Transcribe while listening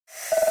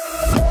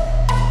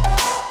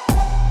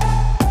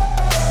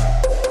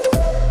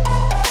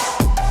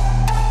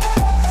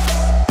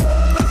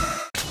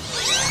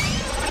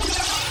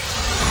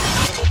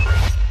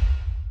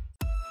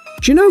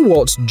Do you know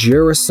what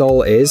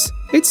Durisol is?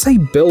 It's a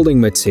building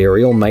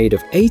material made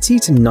of 80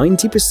 to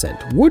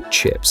 90% wood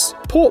chips,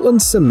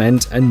 Portland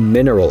cement, and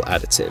mineral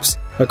additives.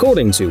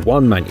 According to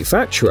one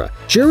manufacturer,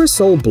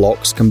 Durisol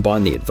blocks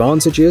combine the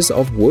advantages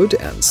of wood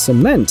and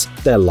cement.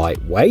 They're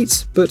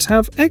lightweight, but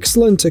have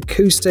excellent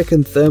acoustic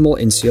and thermal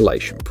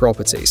insulation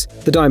properties.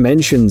 The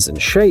dimensions and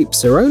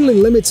shapes are only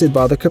limited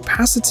by the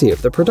capacity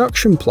of the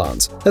production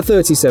plant. A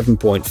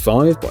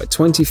 37.5 by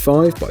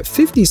 25 by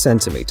 50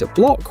 cm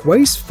block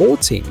weighs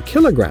 14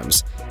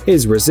 kilograms,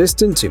 is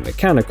resistant to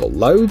mechanical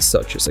loads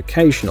such as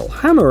occasional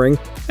hammering,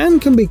 and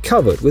can be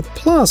covered with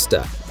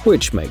plaster,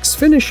 which makes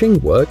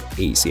finishing work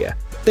easier.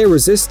 Their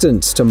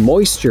resistance to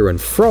moisture and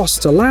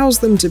frost allows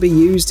them to be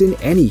used in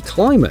any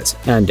climate,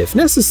 and if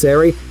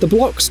necessary, the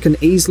blocks can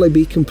easily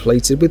be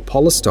completed with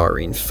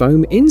polystyrene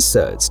foam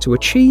inserts to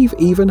achieve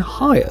even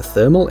higher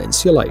thermal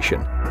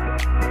insulation.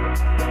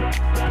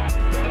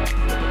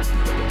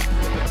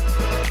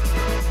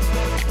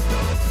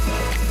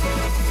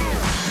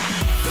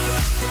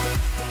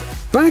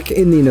 Back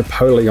in the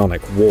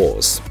Napoleonic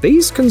Wars,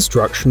 these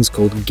constructions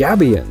called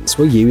gabions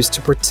were used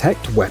to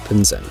protect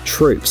weapons and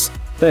troops.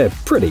 They're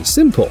pretty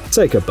simple.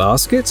 Take a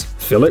basket,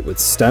 fill it with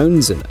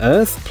stones and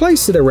earth,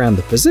 place it around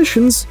the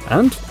positions,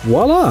 and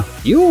voila,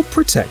 you're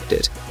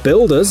protected.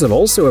 Builders have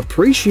also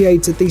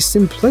appreciated the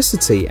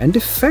simplicity and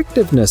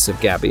effectiveness of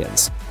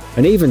gabions,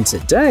 and even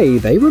today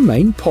they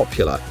remain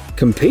popular,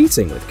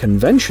 competing with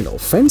conventional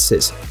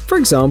fences. For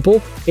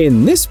example,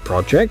 in this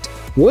project,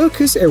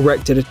 workers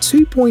erected a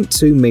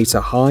 2.2 meter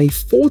high,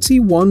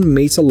 41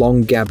 meter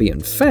long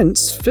gabion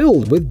fence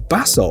filled with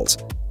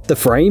basalt. The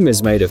frame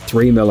is made of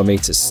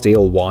 3mm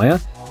steel wire,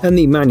 and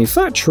the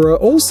manufacturer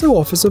also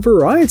offers a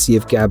variety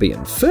of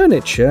gabion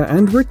furniture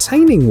and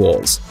retaining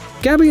walls.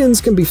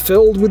 Gabions can be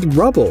filled with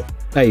rubble,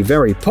 a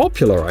very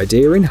popular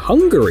idea in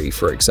Hungary,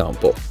 for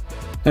example.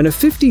 And a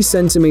 50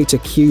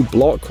 cm cube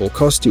block will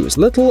cost you as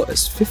little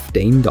as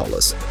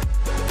 $15.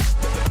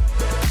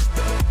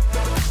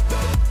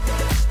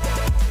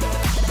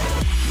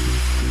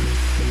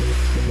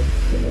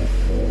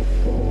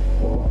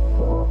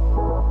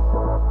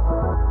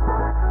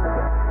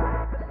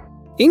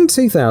 In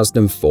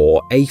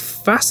 2004, a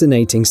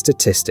fascinating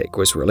statistic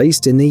was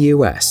released in the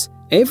US.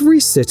 Every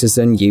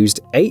citizen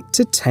used 8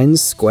 to 10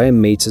 square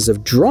meters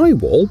of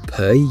drywall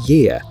per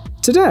year.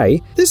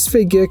 Today, this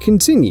figure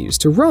continues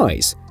to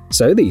rise,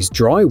 so these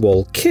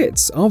drywall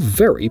kits are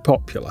very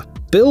popular.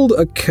 Build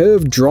a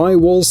curved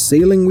drywall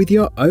ceiling with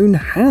your own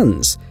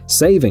hands,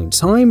 saving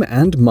time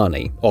and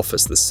money,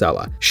 offers the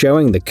seller,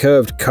 showing the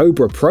curved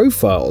Cobra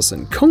profiles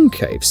and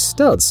concave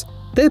studs.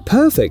 They're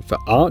perfect for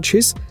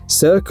arches,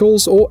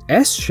 circles, or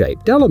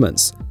S-shaped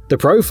elements. The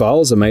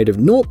profiles are made of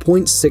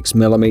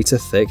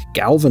 0.6mm thick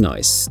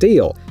galvanized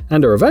steel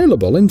and are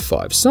available in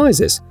 5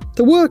 sizes.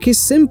 The work is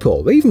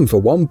simple, even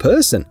for one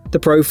person. The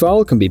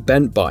profile can be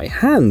bent by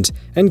hand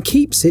and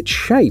keeps its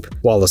shape,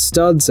 while the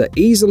studs are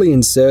easily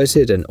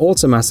inserted and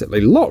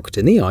automatically locked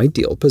in the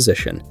ideal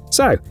position.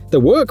 So, the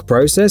work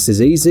process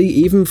is easy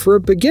even for a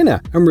beginner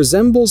and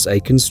resembles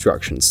a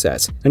construction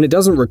set, and it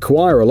doesn't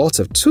require a lot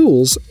of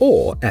tools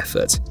or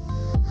effort.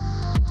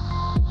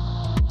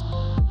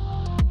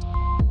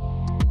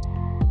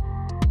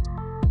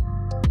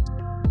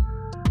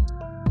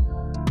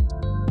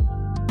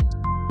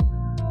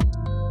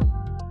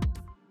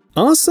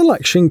 Our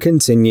selection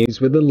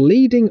continues with a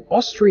leading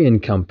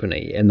Austrian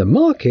company in the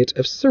market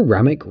of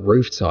ceramic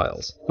roof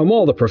tiles. And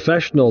while the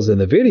professionals in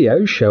the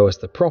video show us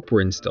the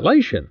proper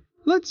installation,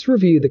 let's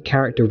review the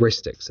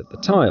characteristics of the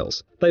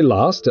tiles. They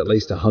last at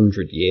least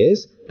 100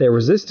 years, they're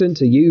resistant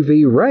to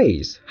UV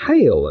rays,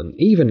 hail, and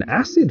even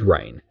acid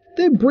rain.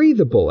 They're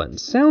breathable and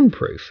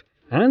soundproof,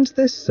 and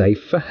they're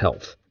safe for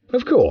health.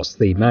 Of course,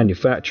 the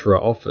manufacturer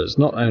offers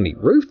not only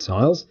roof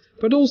tiles,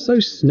 but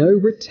also snow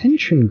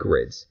retention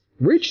grids,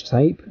 ridge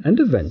tape, and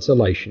a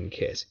ventilation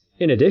kit.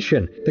 In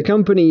addition, the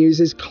company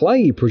uses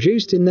clay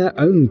produced in their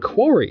own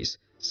quarries,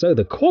 so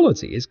the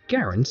quality is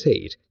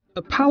guaranteed.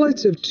 A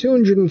pallet of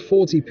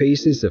 240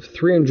 pieces of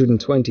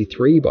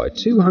 323 by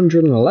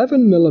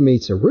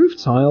 211mm roof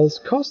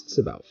tiles costs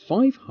about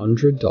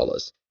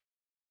 $500.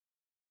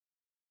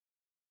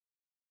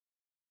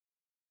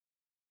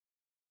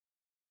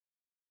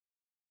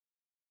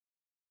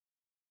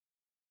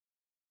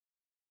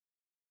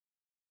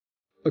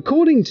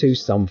 According to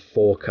some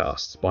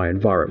forecasts by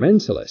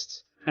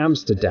environmentalists,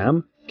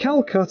 Amsterdam,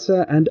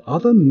 Calcutta, and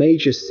other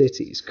major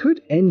cities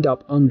could end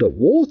up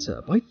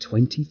underwater by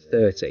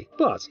 2030.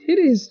 But it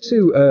is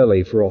too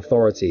early for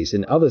authorities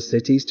in other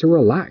cities to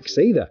relax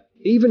either.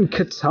 Even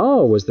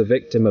Qatar was the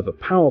victim of a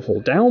powerful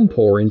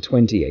downpour in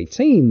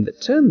 2018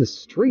 that turned the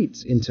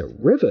streets into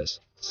rivers.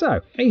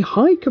 So, a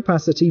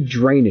high-capacity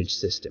drainage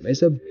system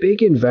is a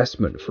big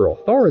investment for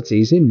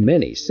authorities in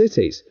many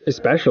cities,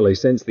 especially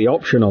since the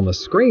option on the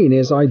screen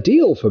is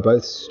ideal for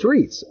both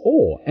streets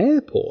or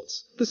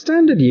airports. The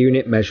standard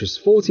unit measures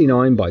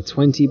 49 by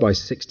 20 by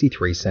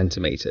 63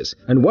 centimeters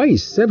and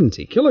weighs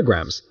 70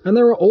 kilograms, and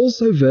there are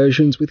also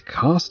versions with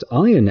cast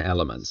iron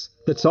elements.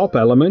 The top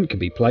element can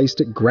be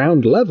placed at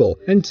ground level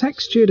and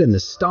textured in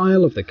the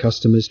style of the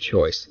customer's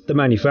choice. The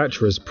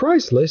manufacturer's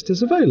price list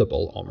is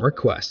available on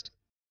request.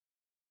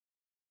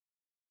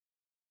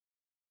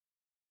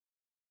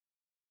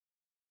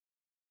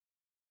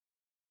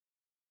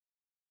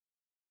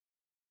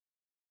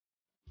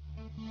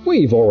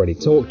 We've already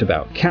talked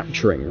about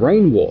capturing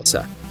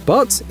rainwater,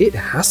 but it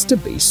has to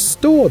be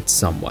stored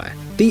somewhere.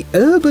 The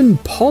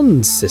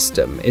UrbanPond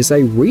system is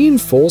a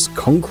reinforced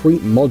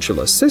concrete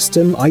modular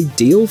system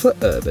ideal for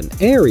urban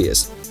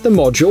areas. The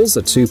modules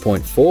are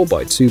 2.4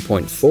 by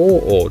 2.4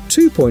 or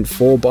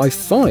 2.4 by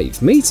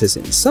 5 meters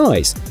in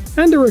size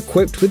and are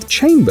equipped with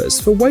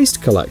chambers for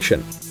waste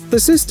collection. The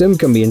system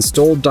can be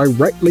installed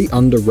directly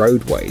under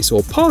roadways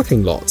or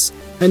parking lots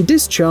and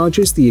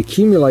discharges the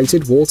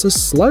accumulated water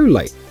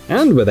slowly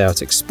and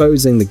without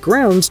exposing the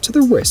ground to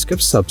the risk of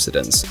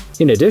subsidence.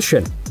 In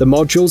addition, the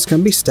modules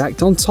can be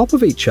stacked on top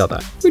of each other,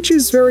 which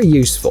is very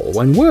useful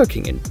when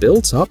working in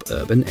built-up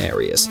urban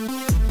areas.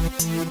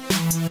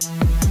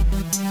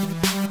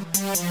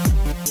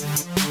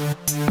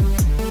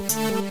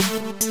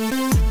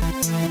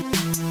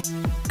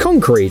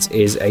 Concrete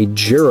is a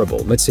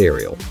durable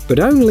material, but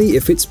only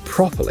if it's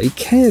properly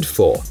cared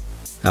for.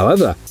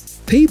 However,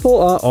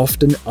 people are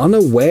often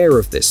unaware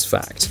of this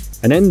fact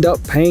and end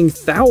up paying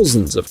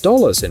thousands of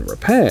dollars in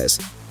repairs.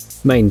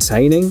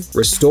 Maintaining,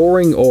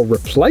 restoring, or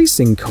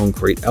replacing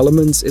concrete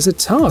elements is a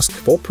task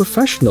for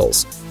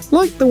professionals,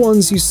 like the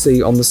ones you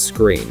see on the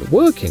screen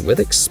working with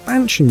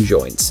expansion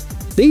joints.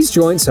 These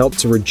joints help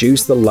to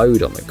reduce the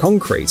load on the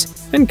concrete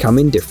and come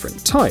in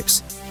different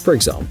types. For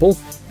example,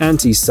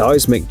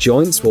 anti-seismic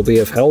joints will be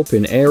of help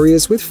in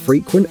areas with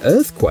frequent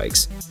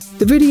earthquakes.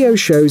 The video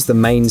shows the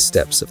main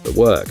steps of the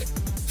work.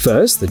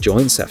 First, the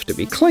joints have to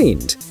be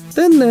cleaned.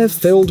 Then they're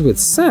filled with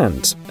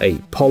sand, a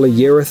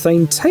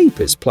polyurethane tape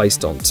is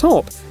placed on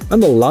top,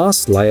 and the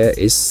last layer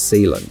is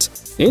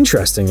sealant.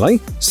 Interestingly,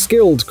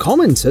 skilled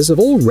commenters have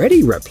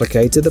already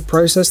replicated the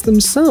process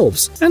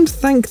themselves and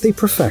thank the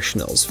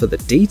professionals for the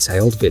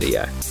detailed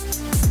video.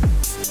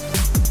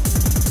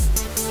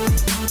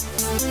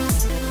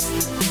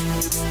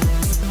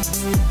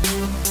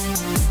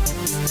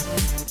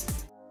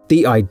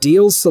 The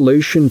ideal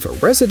solution for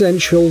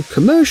residential,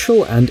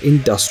 commercial, and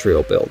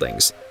industrial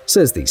buildings,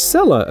 says the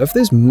seller of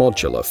this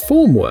modular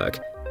formwork.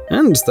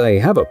 And they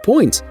have a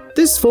point.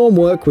 This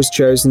formwork was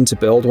chosen to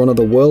build one of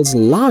the world's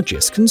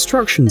largest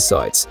construction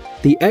sites,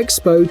 the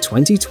Expo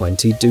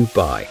 2020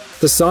 Dubai.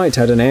 The site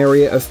had an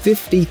area of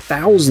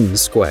 50,000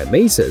 square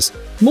meters,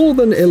 more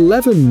than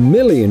 11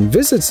 million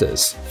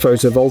visitors,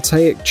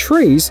 photovoltaic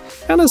trees,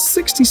 and a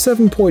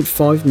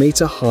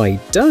 67.5-meter high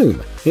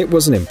dome. It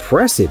was an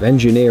impressive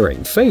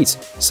engineering feat,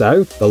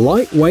 so the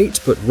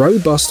lightweight but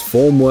robust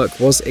formwork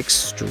was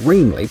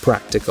extremely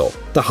practical.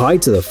 The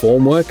height of the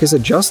formwork is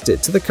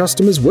adjusted to the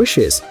customer's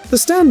wishes. The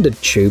standard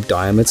tube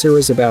diameter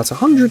is about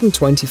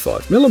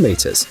 125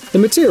 millimeters. The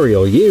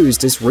material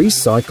used is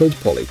recycled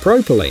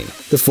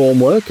polypropylene. The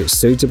formwork is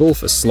suitable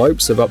for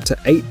slopes of up to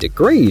 8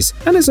 degrees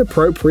and is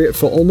appropriate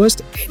for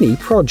almost any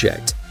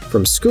project,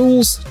 from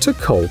schools to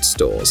cold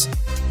stores.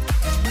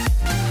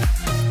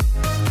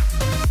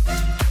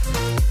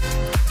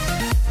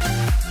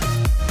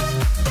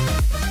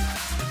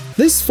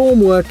 This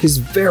formwork is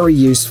very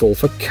useful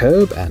for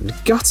curb and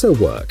gutter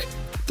work.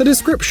 The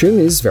description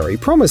is very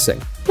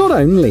promising. Not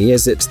only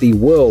is it the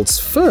world's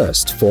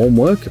first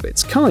formwork of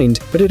its kind,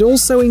 but it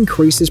also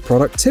increases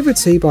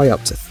productivity by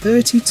up to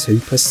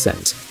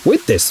 32%.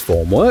 With this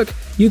formwork,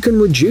 you can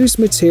reduce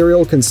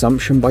material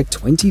consumption by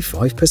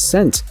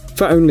 25%.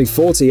 For only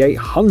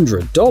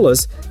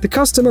 $4,800, the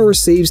customer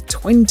receives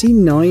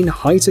 29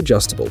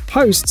 height-adjustable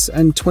posts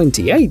and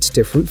 28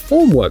 different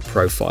formwork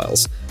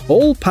profiles,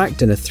 all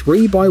packed in a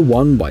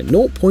 3x1 by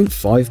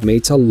 0.5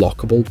 meter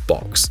lockable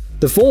box.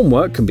 The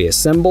formwork can be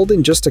assembled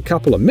in just a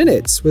couple of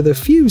minutes with a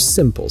few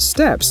simple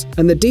steps,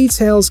 and the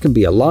details can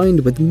be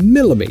aligned with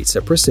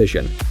millimeter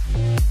precision.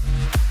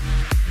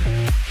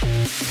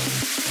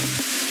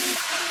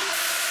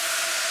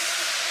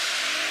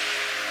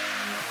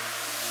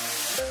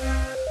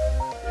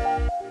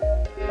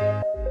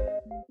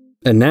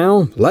 And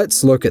now,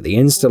 let's look at the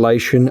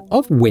installation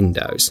of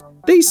windows.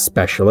 These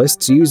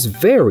specialists use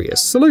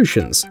various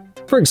solutions.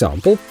 For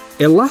example,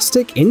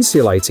 elastic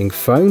insulating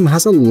foam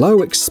has a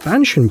low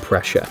expansion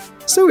pressure,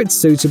 so it's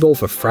suitable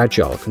for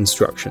fragile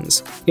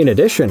constructions. In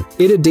addition,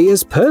 it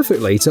adheres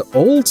perfectly to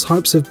all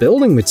types of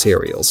building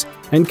materials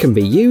and can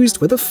be used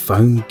with a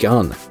foam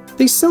gun.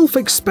 The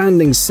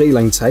self-expanding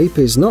sealing tape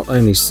is not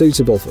only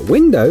suitable for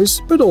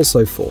windows, but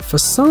also for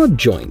facade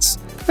joints.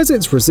 as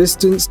its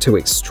resistance to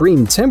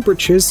extreme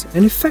temperatures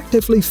and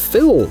effectively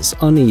fills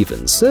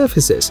uneven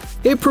surfaces.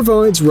 It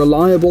provides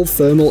reliable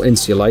thermal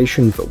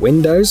insulation for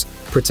windows,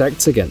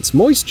 protects against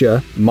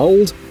moisture,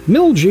 mold,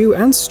 mildew,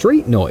 and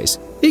street noise.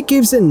 It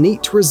gives a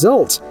neat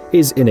result,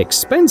 is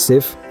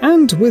inexpensive,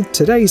 and with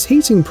today's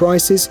heating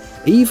prices,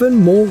 even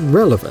more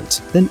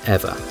relevant than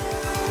ever.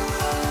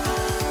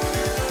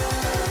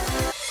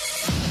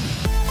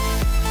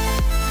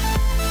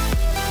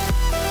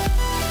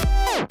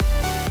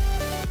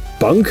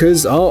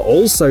 Bunkers are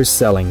also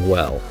selling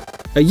well.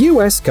 A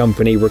US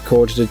company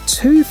recorded a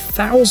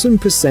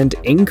 2,000%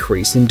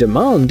 increase in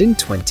demand in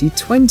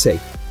 2020.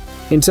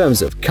 In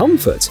terms of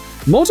comfort,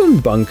 modern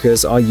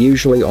bunkers are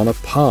usually on a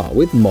par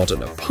with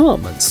modern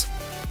apartments.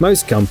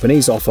 Most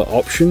companies offer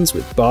options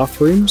with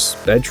bathrooms,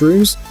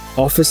 bedrooms,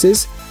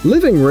 offices,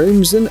 living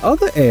rooms, and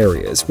other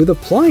areas with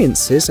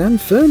appliances and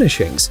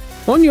furnishings.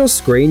 On your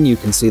screen, you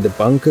can see the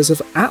bunkers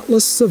of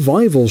Atlas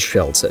Survival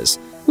Shelters,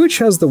 which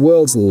has the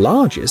world's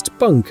largest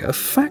bunker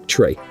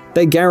factory.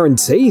 They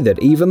guarantee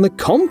that even the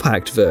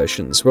compact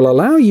versions will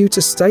allow you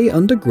to stay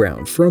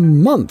underground for a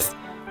month,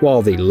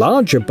 while the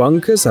larger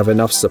bunkers have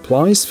enough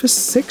supplies for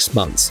 6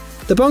 months.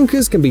 The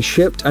bunkers can be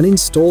shipped and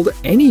installed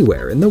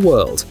anywhere in the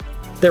world.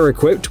 They're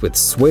equipped with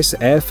Swiss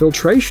air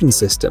filtration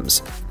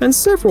systems, and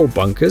several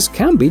bunkers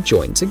can be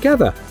joined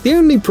together. The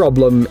only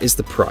problem is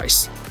the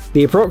price.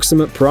 The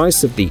approximate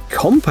price of the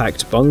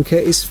compact bunker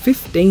is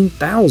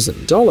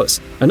 $15,000.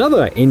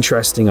 Another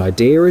interesting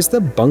idea is the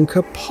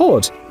bunker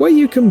pod, where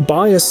you can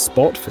buy a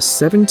spot for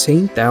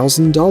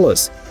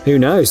 $17,000. Who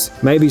knows,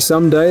 maybe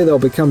someday they'll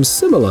become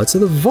similar to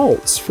the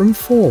vaults from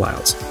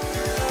Fallout.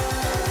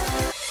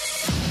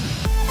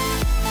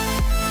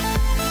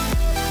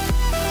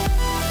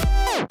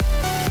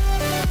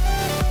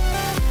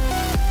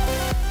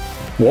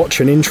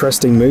 Watch an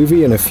interesting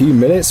movie in a few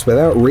minutes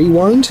without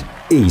rewind?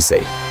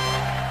 Easy.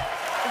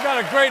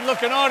 A great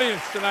looking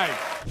audience tonight.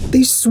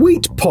 The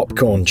Sweet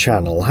Popcorn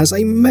channel has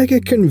a mega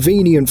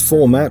convenient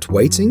format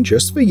waiting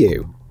just for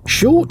you.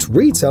 Short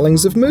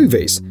retellings of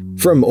movies,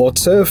 from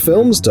auteur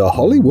films to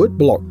Hollywood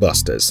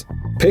blockbusters.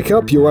 Pick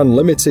up your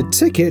unlimited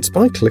ticket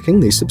by clicking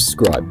the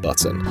subscribe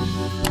button.